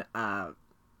then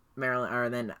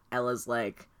then Ella's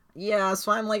like, yeah,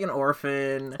 so I'm, like, an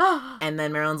orphan. And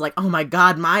then Marilyn's like, oh my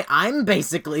god, I'm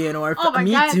basically an orphan. Oh my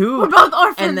Me god, too. we're both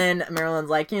orphans. And then Marilyn's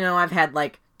like, I've had,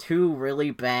 like, 2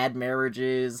 really bad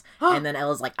marriages. And then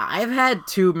Ella's like, I've had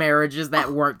 2 marriages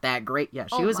that weren't that great. Yeah,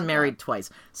 she was married twice.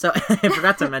 So I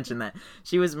forgot to mention that.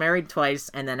 She was married twice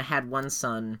and then had 1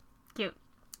 son. Cute.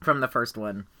 From the first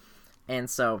one. And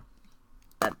so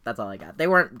that's all I got. They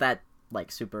weren't that,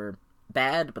 like, super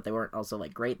bad, but they weren't also,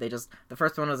 like, great. The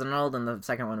first one was annulled and the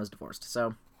second one was divorced.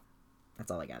 So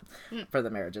that's all I got for the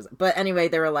marriages. But anyway,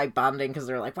 they were, like, bonding because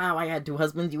they were like, wow, I had 2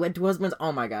 husbands, you had 2 husbands,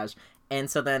 oh my gosh. And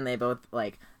so then they both,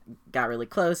 like, got really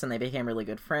close and they became really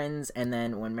good friends. And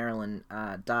then when Marilyn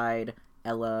died,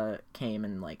 Ella came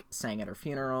and, like, sang at her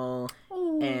funeral.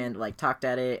 Ooh. And, like, talked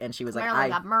at it, and she was Marilyn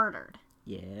got murdered.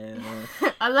 Yeah.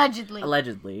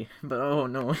 Allegedly. But oh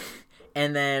no.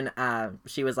 And then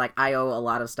she was like, I owe a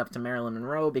lot of stuff to Marilyn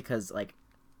Monroe because, like,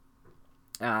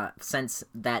 since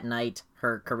that night,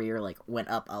 her career, like, went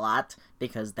up a lot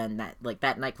because then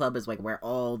that nightclub is, like, where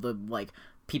all the, like,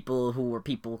 people who were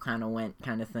people kind of went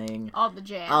kind of thing. All the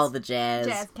jazz.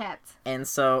 Jazz cats. And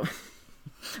so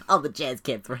all the jazz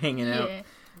cats were hanging out.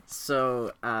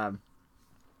 So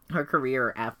her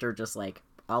career after just, like,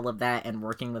 all of that and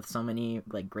working with so many,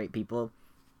 like, great people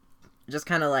just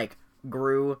kind of, like,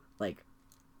 grew, like,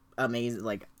 amazing,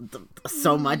 like,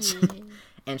 so much.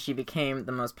 And she became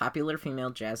the most popular female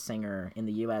jazz singer in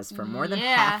the U.S. for more than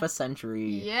half a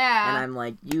century. Yeah. And I'm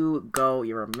like,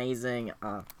 you're amazing.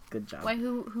 Good job. Wait,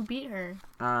 who beat her?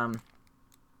 I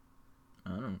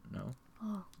don't know.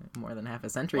 Oh. More than half a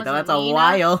century. Though that's Nina? A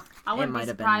while. I wouldn't be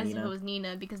surprised if it was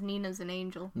Nina, because Nina's an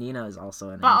angel. Nina is also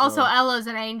an angel. But also Ella's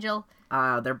an angel.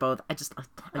 They're both... I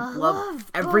love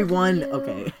everyone.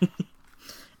 Okay.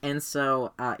 And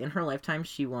so, in her lifetime,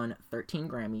 she won 13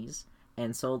 Grammys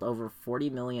and sold over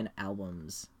 40 million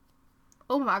albums.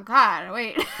 Oh my god,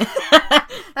 wait.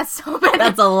 That's so many.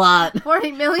 That's a lot.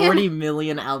 40 million? 40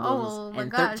 million albums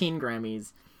and gosh. 13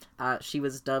 Grammys. She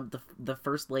was dubbed the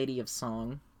First Lady of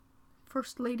Song.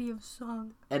 First Lady of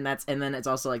Song. And then it's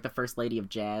also, like, the First Lady of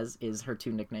Jazz is her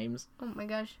 2 nicknames. Oh my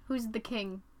gosh. Who's the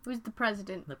king? Who's the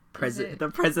president? The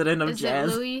president of jazz.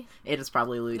 Is it Louis? It is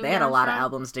probably Louis. They had a lot of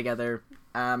albums together.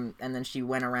 And then she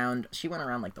went around,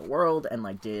 like, the world and,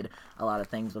 like, did a lot of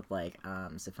things with, like,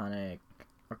 symphonic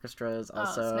orchestras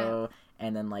also.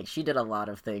 And then, like, she did a lot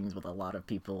of things with a lot of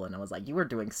people, and I was like, you were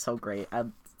doing so great.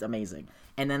 It's amazing.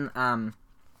 And then,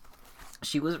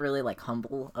 she was really, like,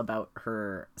 humble about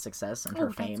her success and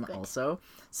her fame also.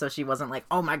 So she wasn't like,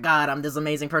 oh my god, I'm this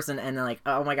amazing person. And then, like,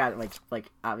 oh my god, like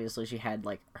obviously she had,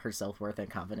 like, her self-worth and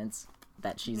confidence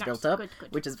that she's built up, good.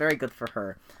 Which is very good for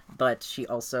her. But she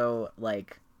also,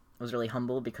 like, was really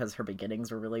humble because her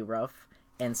beginnings were really rough.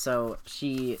 And so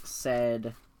she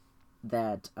said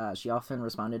that she often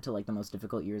responded to, like, the most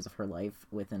difficult years of her life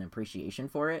with an appreciation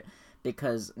for it,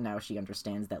 because now she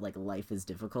understands that, like, life is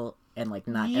difficult and, like,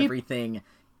 not everything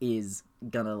is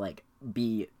gonna, like,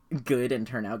 be good and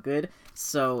turn out good.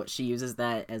 So she uses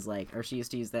that as, like, or she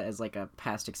used to use that as, like, a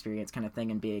past experience kind of thing,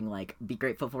 and being like, be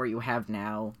grateful for what you have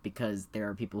now, because there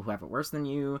are people who have it worse than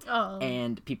you,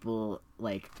 and people,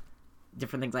 like,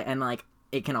 different things, like, and, like,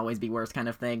 it can always be worse kind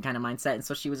of thing, kind of mindset. And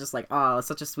so she was just like, oh,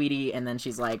 such a sweetie. And then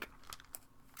she's like,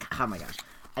 oh my gosh,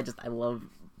 I love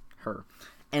her.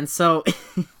 And so,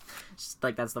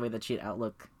 like, that's the way that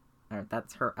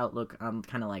that's her outlook on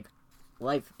kind of, like,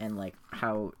 life and, like,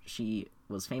 how she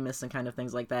was famous and kind of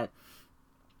things like that.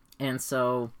 And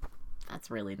so,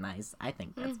 that's really nice. I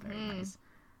think that's very nice.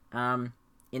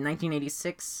 In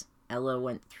 1986, Ella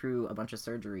went through a bunch of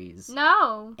surgeries.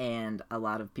 No. And a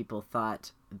lot of people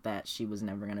thought that she was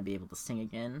never going to be able to sing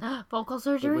again. Vocal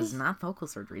surgeries? It was not vocal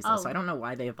surgeries, though, so I don't know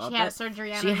why they thought that. She had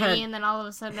surgery on her knee, and then all of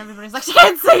a sudden everybody's like, she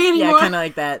can't sing anymore! Yeah, kind of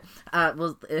like that.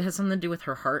 Well, it has something to do with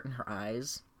her heart and her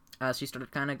eyes. She started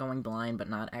kind of going blind, but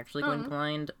not actually going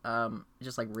blind.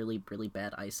 Just, like, really, really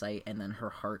bad eyesight. And then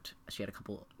her heart, she had a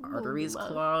couple arteries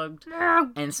clogged.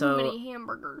 And so... Too many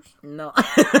hamburgers. No.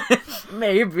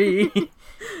 Maybe.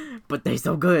 But they're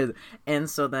so good. And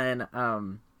so then,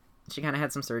 she kind of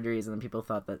had some surgeries, and then people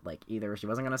thought that, like, either she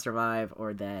wasn't going to survive,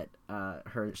 or that,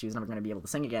 she was never going to be able to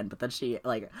sing again. But then she,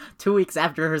 like, 2 weeks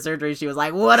after her surgery, she was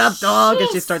like, "What up, dog?" And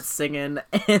she starts singing.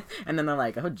 And then they're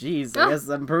like, "Oh, geez, I guess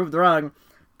I'm proved wrong."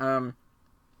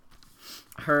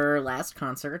 Her last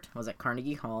concert was at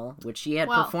Carnegie Hall, which she had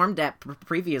performed at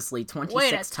previously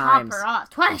 26 times. Top her off.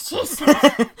 26!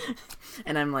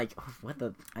 And I'm like, oh, what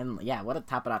a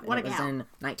top it off. And it was in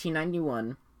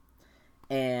 1991.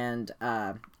 And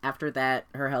after that,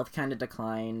 her health kind of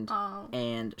declined,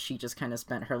 and she just kind of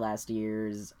spent her last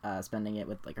years spending it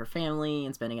with, like, her family,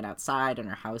 and spending it outside in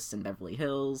her house in Beverly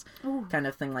Hills, kind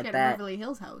of thing like that. Beverly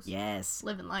Hills house. Yes.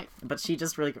 Living life. But she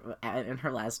just really, in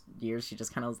her last years, she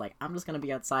just kind of was like, I'm just going to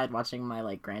be outside watching my,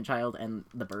 like, grandchild and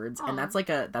the birds, and that's like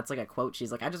a quote.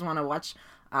 She's like, I just want to watch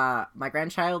my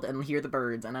grandchild and hear the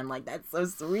birds, and I'm like, that's so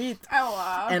sweet.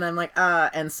 Oh, and I'm like,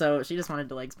 and so she just wanted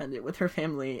to, like, spend it with her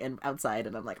family and outside,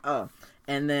 and I'm like, oh.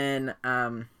 And then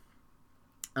on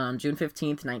June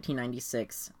 15th,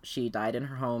 1996, she died in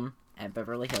her home at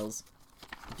Beverly Hills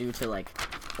due to, like,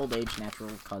 old age,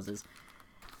 natural causes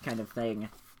kind of thing.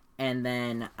 And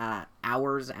then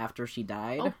hours after she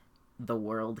died, the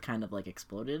world kind of, like,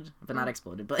 exploded. But not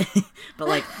exploded, but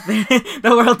like,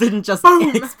 the world didn't just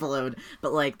explode.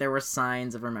 But, like, there were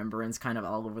signs of remembrance kind of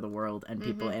all over the world, and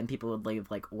people would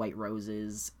leave, like, white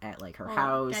roses at, like, her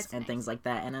house and things like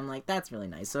that. And I'm like, that's really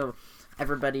nice. So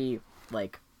everybody,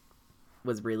 like,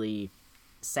 was really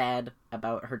sad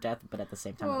about her death, but at the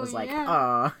same time it was like,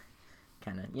 aw,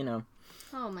 kind of, you know.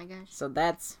 Oh my gosh. So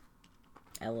that's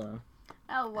Ella.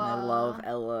 Ella. And I love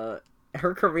Ella.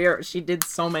 Her career, she did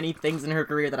so many things in her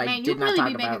career that I did not talk about. Man, you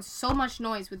really be making so much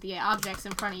noise with the objects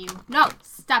in front of you. No,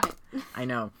 stop it. I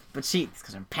know, but it's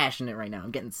because I'm passionate right now.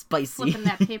 I'm getting spicy. Flipping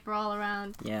that paper all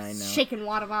around. Yeah, I know. Shaking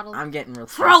water bottles. I'm getting real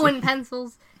spicy. Throwing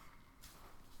pencils.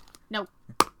 No.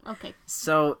 Okay.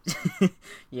 So,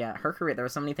 yeah, her career, there were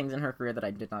so many things in her career that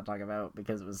I did not talk about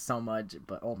because it was so much,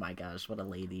 but oh my gosh, what a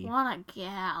lady. What a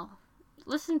gal.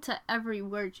 Listen to every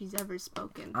word she's ever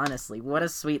spoken. Honestly, what a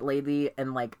sweet lady,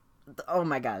 and, like, oh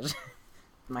my gosh.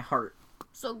 My heart.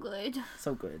 So good.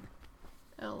 So good.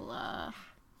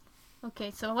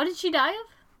 Okay, so what did she die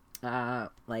of?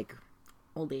 Like,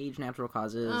 old age, natural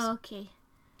causes. Oh, okay.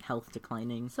 Health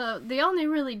declining. So, the only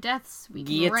really deaths we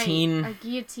can rate are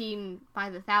guillotine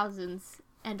by the thousands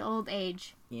and old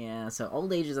age. Yeah, so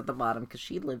old age is at the bottom because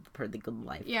she lived a pretty good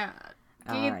life. Yeah.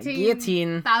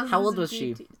 Guillotine. How old was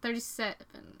she? 37.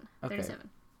 Okay. 37.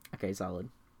 Okay, solid.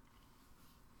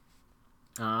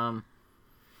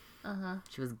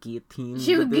 She was guillotined.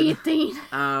 She was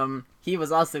guillotined. He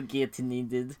was also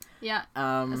guillotined. Yeah.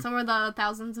 So were the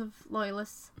thousands of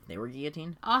loyalists. They were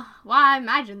guillotined? Well, I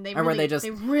imagine they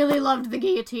really loved the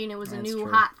guillotine. It was a new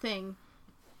hot thing.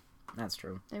 That's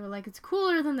true. They were like, it's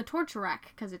cooler than the torture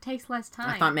rack because it takes less time.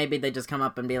 I thought maybe they'd just come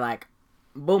up and be like,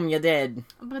 boom, you're dead.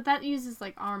 But that uses,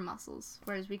 like, arm muscles,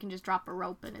 whereas we can just drop a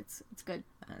rope and it's good.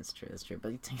 That's true.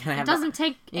 But you gotta have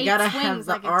you gotta have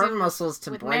the like arm muscles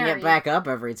to bring it back up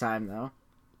every time, though.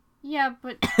 Yeah,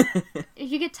 but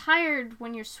if you get tired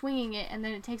when you're swinging it, and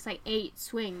then it takes, like, 8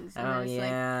 swings. And oh,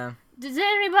 yeah. Like, does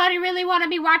anybody really want to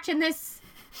be watching this?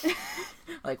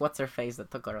 Like, what's her face that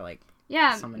took her, like,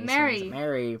 so many Mary. swings?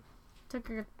 Mary. Took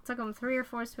them 3 or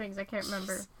 4 swings. I can't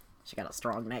remember. She got a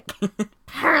strong neck.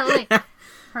 Apparently.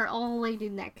 Her old lady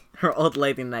neck. Her old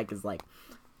lady neck is, like,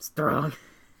 strong.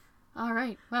 All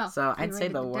right. Well, so I'd say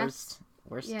the worst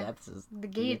deaths is the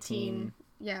guillotine.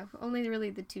 Yeah, only really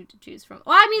the 2 to choose from.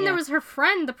 Well, I mean, there was her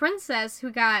friend, the princess,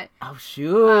 who got... Oh,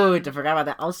 shoot. I forgot about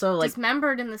that. Also, like...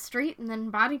 dismembered in the street and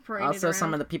then body paraded Also, around.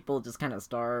 some of the people just kind of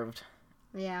starved.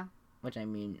 Yeah. Which, I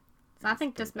mean... So I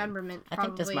think dismemberment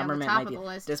probably on the top of the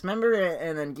list. Dismember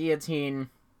and then guillotine,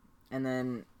 and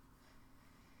then...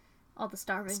 all the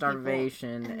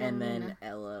starvation, people. And then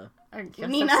Ella. Or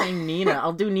Nina. Stop saying Nina.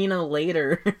 I'll do Nina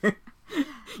later.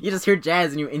 You just hear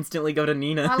jazz and you instantly go to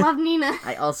Nina. I love Nina.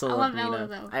 I also love Nina. Ella,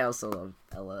 though. I also love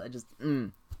Ella.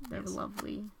 They're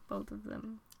lovely, both of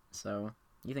them. So,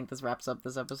 you think this wraps up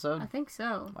this episode? I think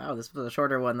so. Wow, this was a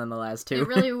shorter one than the last 2. They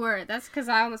really were. That's because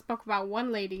I only spoke about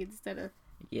one lady instead of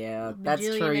Yeah, that's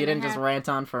true. You didn't just rant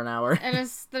on for an hour. And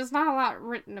there's not a lot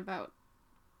written about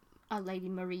Lady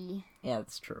Marie. Yeah,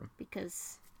 that's true.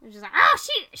 Because it's just like, oh,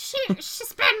 she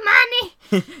spent money.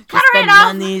 She spent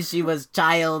money. She was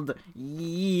child.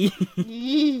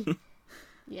 Yee.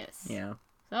 Yes. Yeah.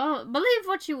 So believe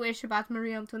what you wish about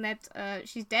Marie Antoinette.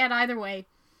 She's dead either way.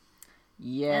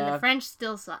 Yeah. And the French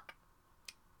still suck.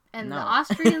 And the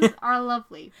Austrians are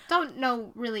lovely. Don't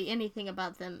know really anything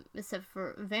about them except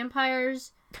for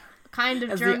vampires, kind of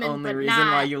That's German, the only but reason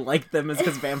why you like them is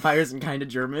because vampires and kind of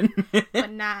German.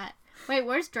 But not. Wait,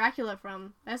 where's Dracula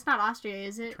from? That's not Austria,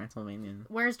 is it? Transylvania.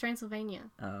 Where's Transylvania?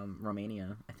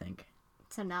 Romania, I think.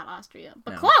 So not Austria,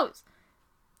 but No. close!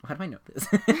 How do I know this?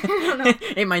 I don't know.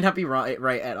 It might not be right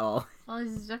at all. Well,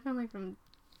 he's definitely from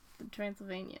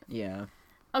Transylvania. Yeah.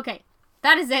 Okay,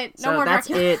 that is it. No more that's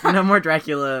Dracula. it. No more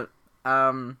Dracula.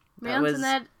 Marie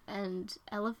Antoinette and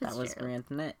Ella Fitzgerald. That was Marie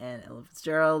Antoinette and Ella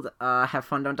Fitzgerald. Have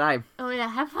fun, don't die. Oh yeah,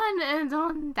 have fun and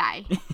don't die.